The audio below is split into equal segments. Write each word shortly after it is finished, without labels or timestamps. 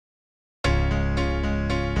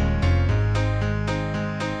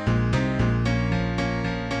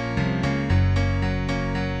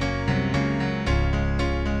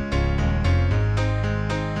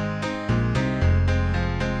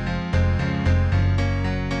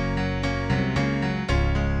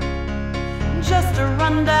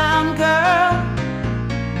rundown girl,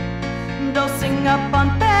 dosing up on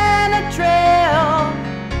Benadryl.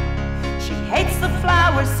 She hates the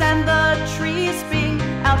flowers and the trees being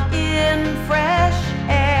out in fresh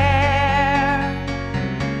air.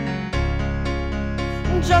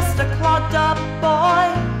 Just a clogged up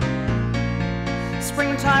boy,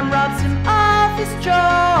 springtime robs him of his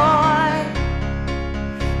joy.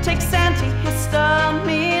 Takes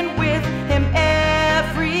antihistamine with him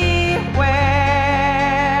everywhere.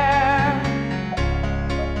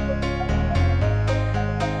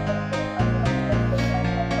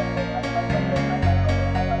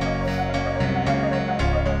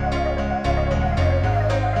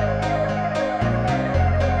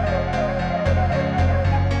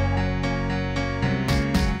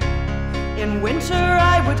 In winter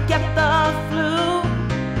I would get the flu,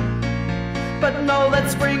 but know that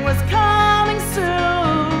spring was coming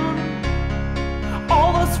soon.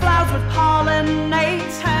 All those flowers would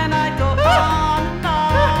pollinate, and I'd go on and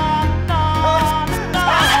on and on and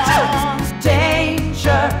on.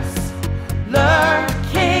 Dangers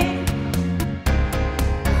lurking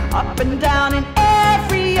up and down in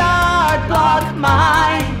every yard. Block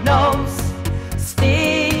my